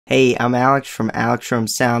Hey, I'm Alex from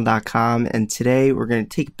ElektronSound.com, and today we're going to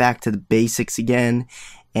take it back to the basics again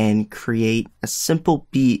and create a simple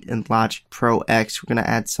beat in Logic Pro X. We're going to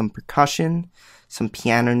add some percussion, some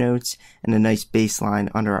piano notes, and a nice bass line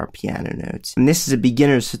under our piano notes. And this is a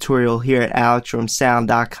beginner's tutorial here at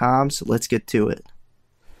ElektronSound.com, so let's get to it.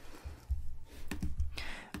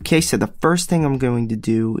 Okay, so the first thing I'm going to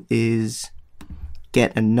do is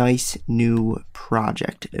get a nice new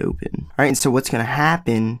project open. Alright, and so what's going to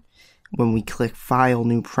happen when we click File,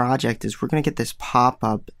 New Project is we're going to get this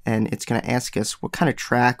pop-up and it's going to ask us what kind of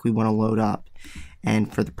track we want to load up.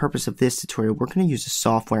 And for the purpose of this tutorial, we're going to use a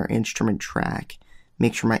software instrument track.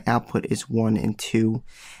 Make sure my output is 1 and 2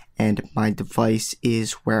 and my device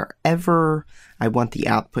is wherever I want the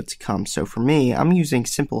output to come. So for me, I'm using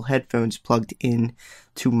simple headphones plugged in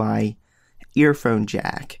to my earphone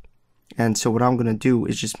jack. And so what I'm going to do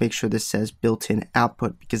is just make sure this says built-in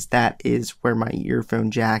output because that is where my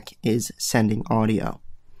earphone jack is sending audio.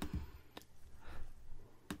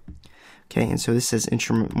 Okay, and so this says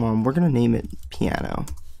instrument 1. We're going to name it piano,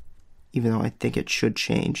 even though I think it should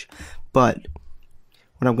change. But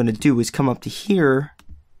what I'm going to do is come up to here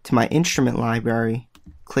to my instrument library,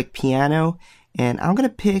 click piano, and I'm going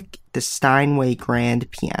to pick the Steinway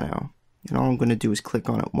grand piano. And all I'm going to do is click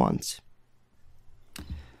on it once.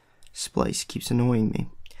 Splice keeps annoying me.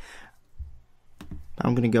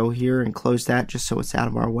 I'm going to go here and close that just so it's out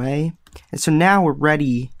of our way. And so now we're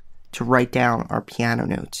ready to write down our piano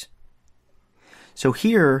notes. So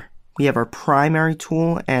here we have our primary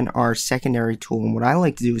tool and our secondary tool. And what I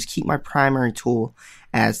like to do is keep my primary tool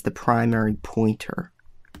as the primary pointer.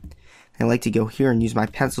 I like to go here and use my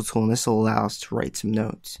pencil tool, and this will allow us to write some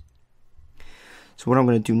notes. So what I'm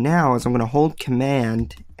going to do now is I'm going to hold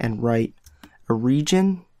Command and write a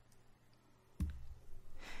region.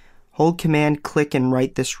 Hold Command, click, and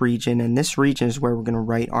write this region, and this region is where we're going to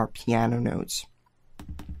write our piano notes.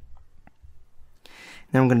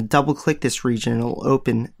 Now I'm going to double click this region and it'll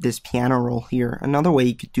open this piano roll here. Another way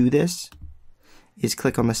you could do this is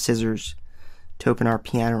click on the scissors to open our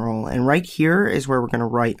piano roll, and right here is where we're going to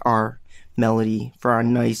write our melody for our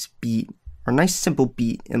nice beat, our nice simple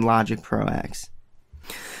beat in Logic Pro X.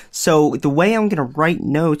 So the way I'm going to write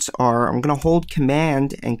notes are I'm going to hold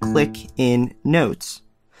Command and click in Notes.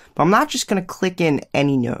 But I'm not just going to click in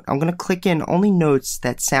any note. I'm going to click in only notes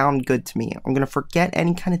that sound good to me. I'm going to forget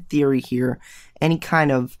any kind of theory here, any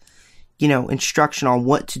kind of, instruction on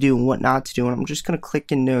what to do and what not to do. And I'm just going to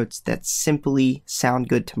click in notes that simply sound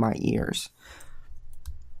good to my ears.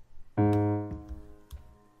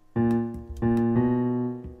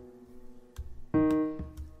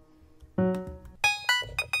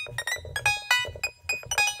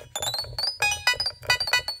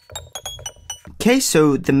 Okay,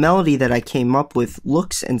 so the melody that I came up with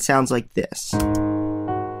looks and sounds like this.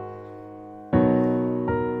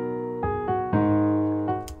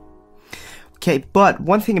 Okay, but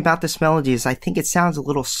one thing about this melody is I think it sounds a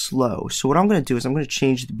little slow. So what I'm going to do is I'm going to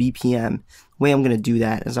change the BPM. The way I'm going to do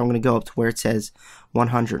that is I'm going to go up to where it says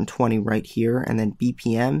 120 right here and then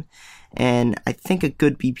BPM. And I think a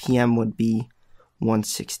good BPM would be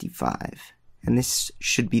 165. And this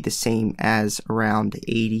should be the same as around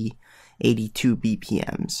 82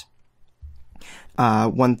 BPMs.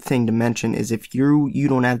 One thing to mention is if you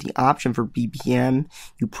don't have the option for BPM,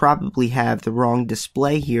 you probably have the wrong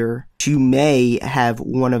display here. You may have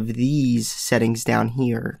one of these settings down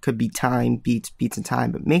here. Could be time, beats, and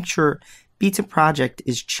time, but make sure beats and project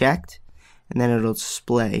is checked, and then it'll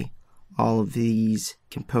display all of these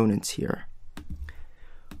components here.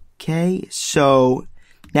 Okay, so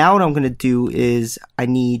now what I'm going to do is I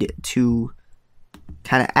need to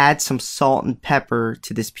kind of add some salt and pepper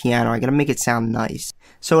to this piano. I gotta make it sound nice.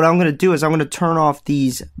 So what I'm gonna do is I'm gonna turn off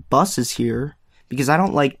these buses here because I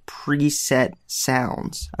don't like preset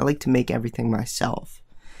sounds. I like to make everything myself.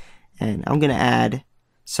 And I'm gonna add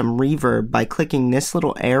some reverb by clicking this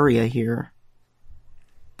little area here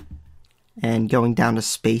and going down to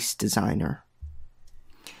Space Designer.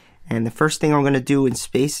 And the first thing I'm gonna do in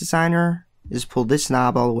Space Designer is pull this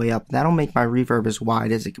knob all the way up. That'll make my reverb as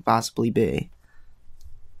wide as it could possibly be.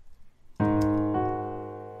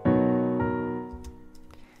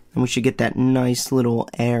 And we should get that nice little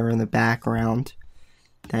air in the background.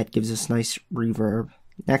 That gives us nice reverb.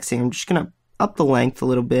 Next thing, I'm just going to up the length a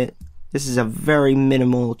little bit. This is a very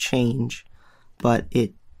minimal change, but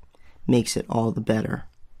it makes it all the better.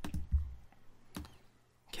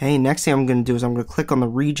 Okay, next thing I'm going to do is I'm going to click on the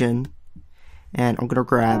region, and I'm going to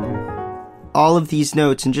grab all of these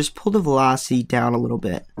notes and just pull the velocity down a little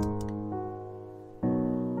bit.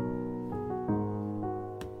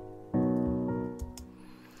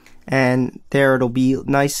 And there it'll be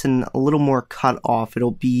nice and a little more cut off. It'll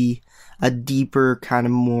be a deeper, kind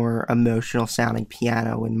of more emotional sounding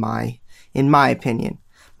piano in my opinion.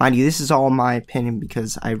 Mind you, this is all my opinion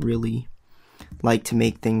because I really like to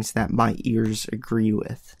make things that my ears agree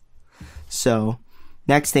with. So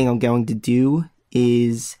next thing I'm going to do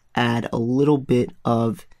is add a little bit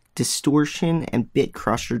of distortion and bit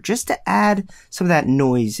crusher just to add some of that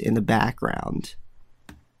noise in the background.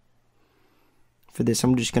 For this,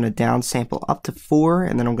 I'm just going to downsample up to 4,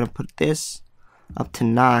 and then I'm going to put this up to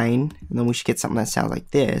 9, and then we should get something that sounds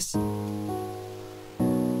like this.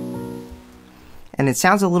 And it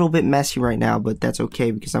sounds a little bit messy right now, but that's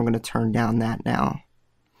okay because I'm going to turn down that now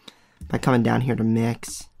by coming down here to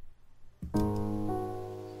mix.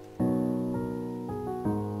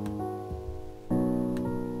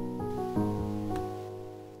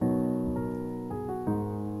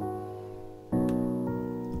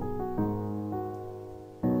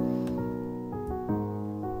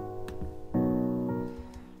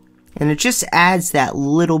 And it just adds that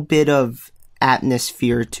little bit of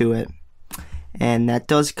atmosphere to it. And that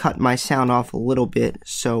does cut my sound off a little bit.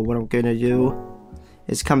 So what I'm going to do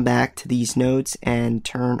is come back to these notes and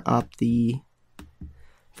turn up the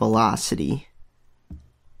velocity.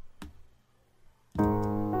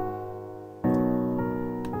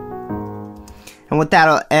 And with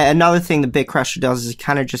that, another thing the bit crusher does is it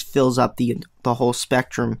kind of just fills up the whole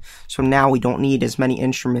spectrum. So now we don't need as many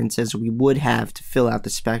instruments as we would have to fill out the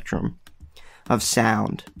spectrum of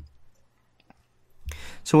sound.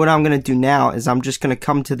 So what I'm going to do now is I'm just going to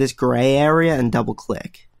come to this gray area and double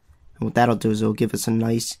click. And what that'll do is it'll give us a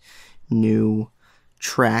nice new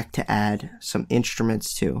track to add some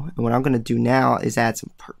instruments to. And what I'm going to do now is add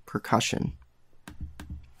some percussion.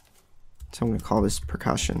 So I'm going to call this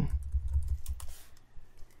percussion.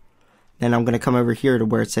 Then I'm going to come over here to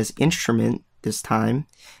where it says instrument this time,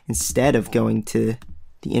 instead of going to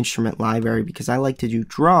the instrument library, because I like to do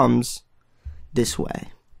drums this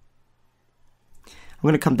way. I'm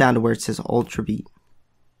going to come down to where it says Ultra Beat.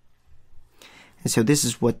 And so this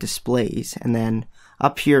is what displays. And then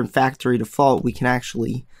up here in factory default, we can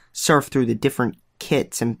actually surf through the different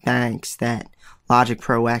kits and banks that Logic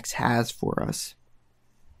Pro X has for us.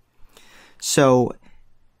 So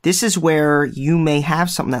this is where you may have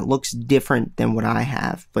something that looks different than what I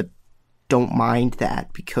have, but don't mind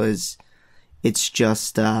that because it's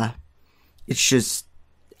just I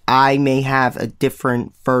may have a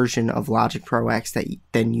different version of Logic Pro X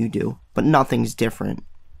than you do, but nothing's different.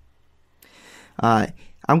 I'm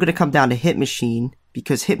going to come down to Hit Machine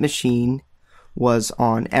because Hit Machine was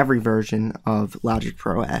on every version of Logic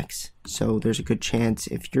Pro X. So there's a good chance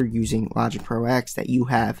if you're using Logic Pro X that you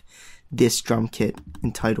have this drum kit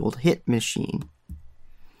entitled Hit Machine.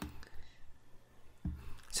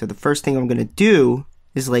 So the first thing I'm going to do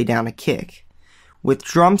is lay down a kick. With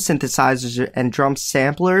drum synthesizers and drum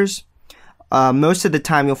samplers, most of the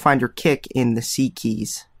time you'll find your kick in the C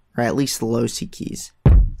keys, or at least the low C keys.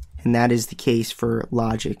 And that is the case for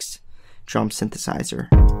Logic's drum synthesizer.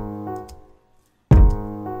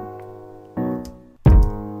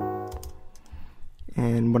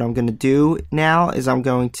 And what I'm going to do now is I'm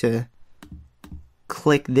going to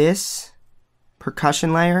click this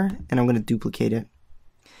percussion layer and I'm going to duplicate it.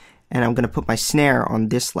 And I'm going to put my snare on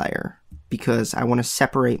this layer because I want to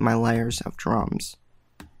separate my layers of drums.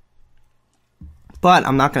 But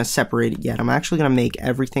I'm not going to separate it yet. I'm actually going to make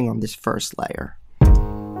everything on this first layer.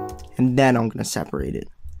 And then I'm going to separate it.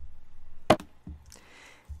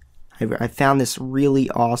 I found this really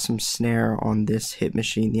awesome snare on this Hit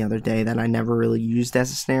Machine the other day that I never really used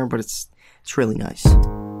as a snare, but it's really nice.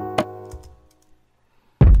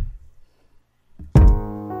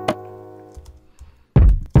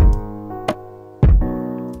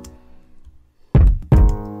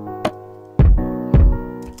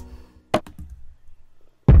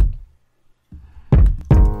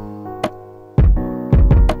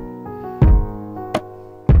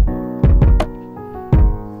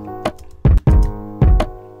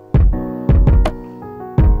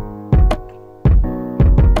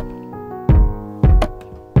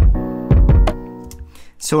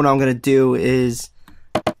 So what I'm going to do is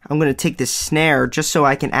I'm going to take this snare just so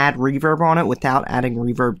I can add reverb on it without adding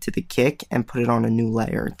reverb to the kick and put it on a new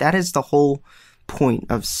layer. That is the whole point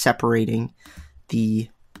of separating the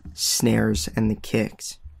snares and the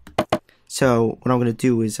kicks. So what I'm going to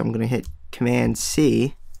do is I'm going to hit Command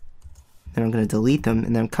C, then I'm going to delete them,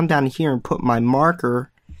 and then come down here and put my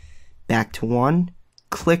marker back to 1,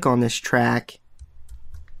 click on this track,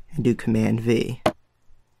 and do Command V.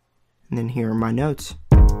 And then here are my notes.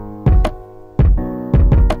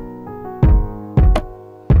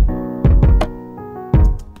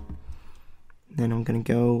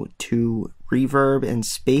 go to Reverb and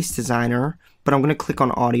Space Designer, but I'm going to click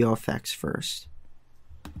on Audio Effects first.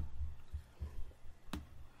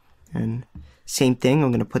 And same thing,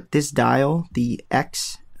 I'm going to put this dial, the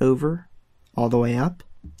X, over all the way up.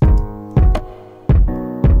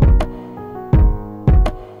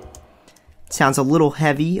 It sounds a little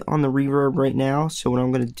heavy on the reverb right now, so what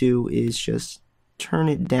I'm going to do is just turn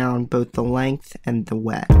it down, both the length and the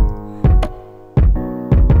wet.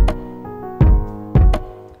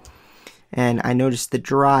 And I noticed the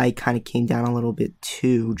dry kind of came down a little bit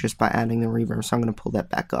too, just by adding the reverb, so I'm going to pull that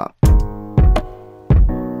back up.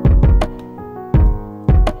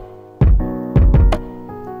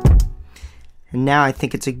 And now I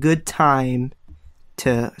think it's a good time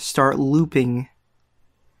to start looping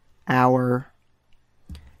our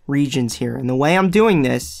regions here. And the way I'm doing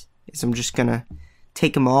this is I'm just going to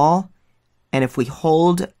take them all, and if we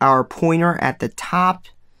hold our pointer at the top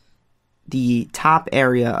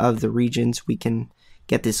area of the regions, we can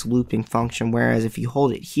get this looping function, whereas if you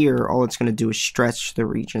hold it here, all it's going to do is stretch the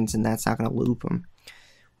regions, and that's not going to loop them.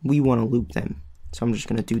 We want to loop them, so I'm just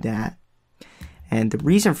going to do that. And the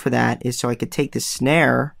reason for that is so I could take the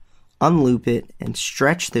snare, unloop it, and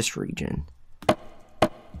stretch this region.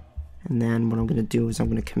 And then what I'm going to do is I'm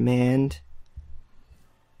going to command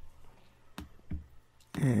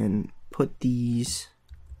and put these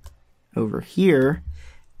over here.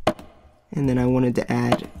 And then I wanted to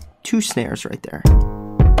add 2 snares right there.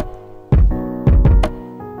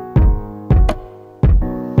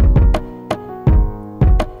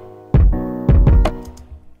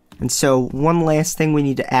 And so one last thing we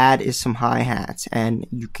need to add is some hi-hats, and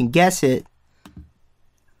you can guess it,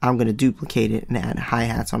 I'm going to duplicate it and add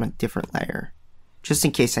hi-hats on a different layer, just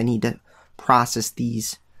in case I need to process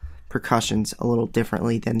these percussions a little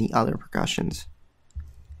differently than the other percussions.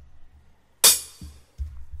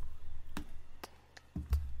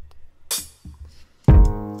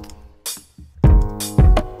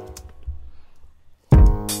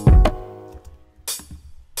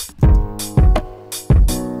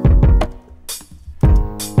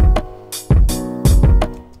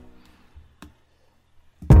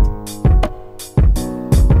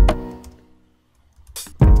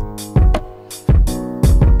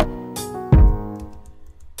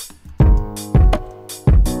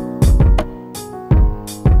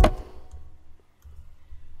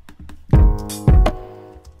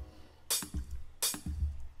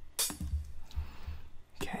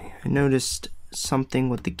 I noticed something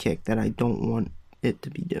with the kick that I don't want it to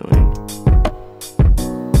be doing.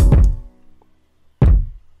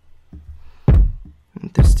 I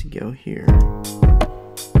want this to go here.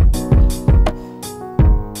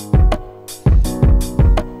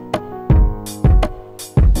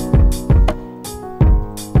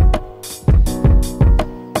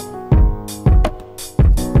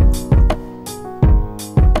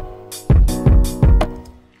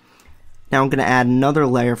 Now I'm going to add another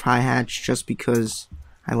layer of hi-hats just because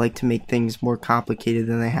I like to make things more complicated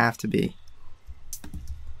than they have to be.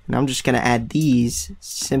 And I'm just going to add these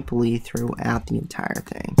simply throughout the entire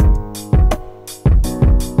thing.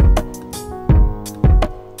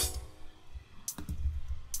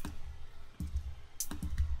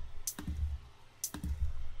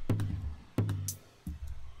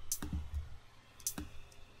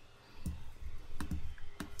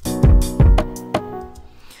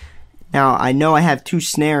 Now, I know I have 2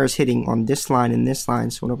 snares hitting on this line and this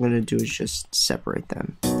line, so what I'm going to do is just separate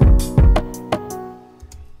them.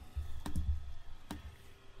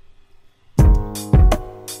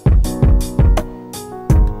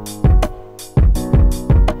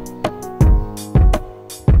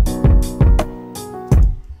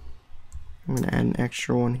 I'm going to add an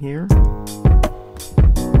extra one here.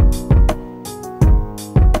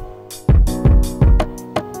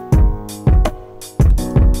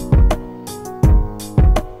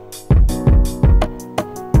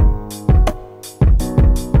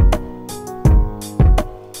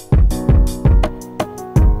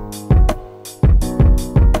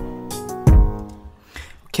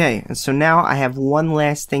 Okay, and so now I have one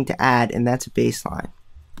last thing to add, and that's a bass line.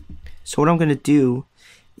 So what I'm going to do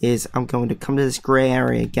is I'm going to come to this gray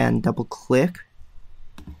area again, double click,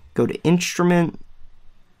 go to Instrument,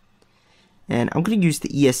 and I'm going to use the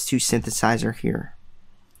ES2 synthesizer here.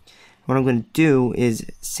 What I'm going to do is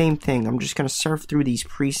same thing, I'm just going to surf through these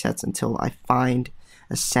presets until I find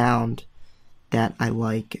a sound that I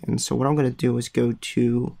like. And so what I'm going to do is go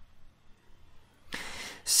to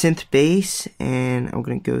synth bass, and I'm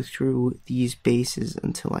going to go through these basses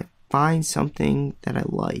until I find something that I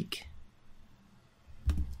like.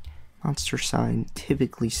 Monster Sign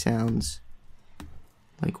typically sounds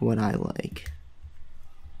like what I like.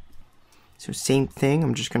 So same thing,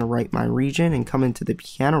 I'm just going to write my region and come into the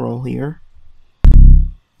piano roll here.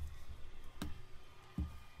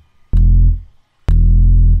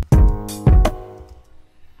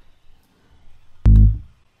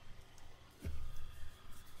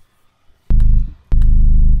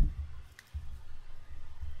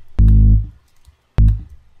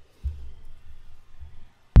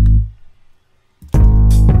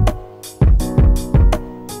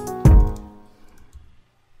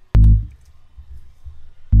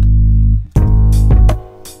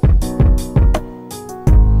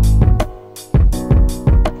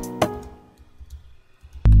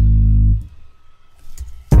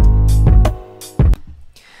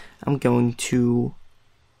 I'm going to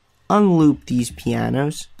unloop these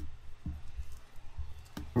pianos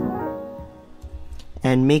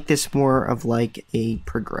and make this more of like a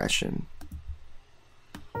progression.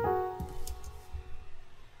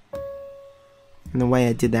 And the way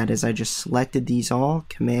I did that is I just selected these all,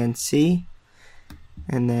 Command C,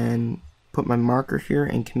 and then put my marker here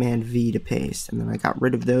and Command V to paste, and then I got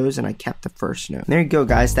rid of those and I kept the first note. There you go,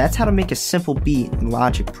 guys. That's how to make a simple beat in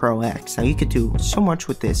Logic Pro X. Now you could do so much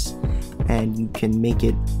with this, and you can make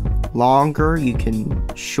it longer, you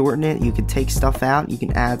can shorten it, you can take stuff out, you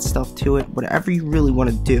can add stuff to it, whatever you really want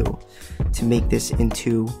to do to make this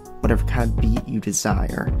into whatever kind of beat you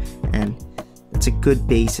desire. And it's a good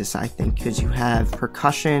basis, I think, because you have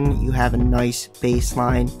percussion, you have a nice bass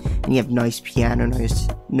line, and you have nice piano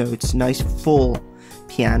notes, nice full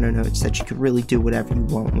piano notes that you can really do whatever you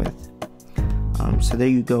want with. So there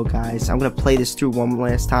you go, guys. I'm going to play this through one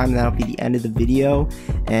last time, and that'll be the end of the video.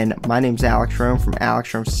 And my name's Elektron from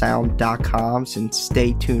ElektronSound.com, and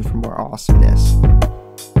stay tuned for more awesomeness.